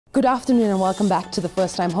Good afternoon and welcome back to the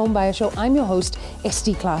First Time Homebuyer Show. I'm your host,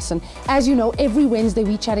 Esti Klaassen. As you know, every Wednesday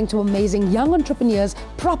we're chatting to amazing young entrepreneurs,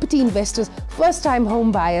 property investors, first-time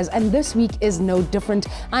homebuyers, and this week is no different.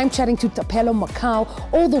 I'm chatting to Thapelo Makao,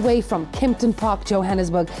 all the way from Kempton Park,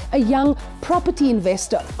 Johannesburg, a young property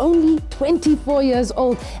investor, only 24 years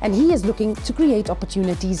old, and he is looking to create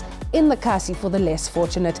opportunities in the Kasi for the less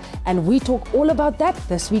fortunate. And we talk all about that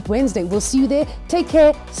this week, Wednesday. We'll see you there. Take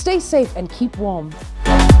care, stay safe, and keep warm.